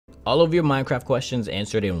All of your Minecraft questions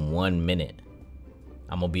answered in 1 minute.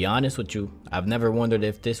 I'm gonna be honest with you. I've never wondered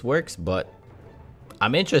if this works, but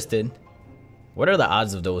I'm interested. What are the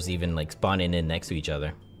odds of those even like spawning in next to each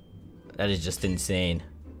other? That is just insane.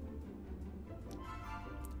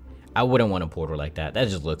 I wouldn't want a portal like that. That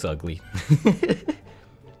just looks ugly.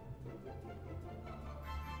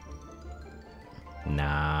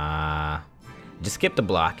 Nah. Just skip the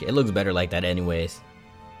block. It looks better like that anyways.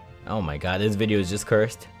 Oh my god, this video is just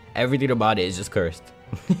cursed. Everything about it is just cursed.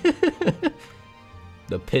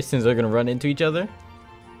 The pistons are gonna run into each other.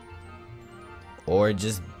 Or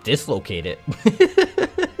just dislocate it.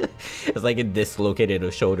 It's like it dislocated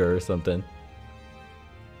a shoulder or something.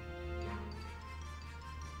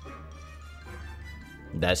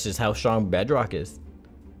 That's just how strong bedrock is.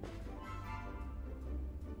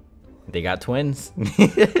 They got twins.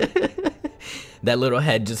 That little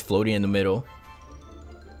head just floating in the middle.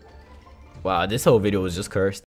 Wow, this whole video was just cursed.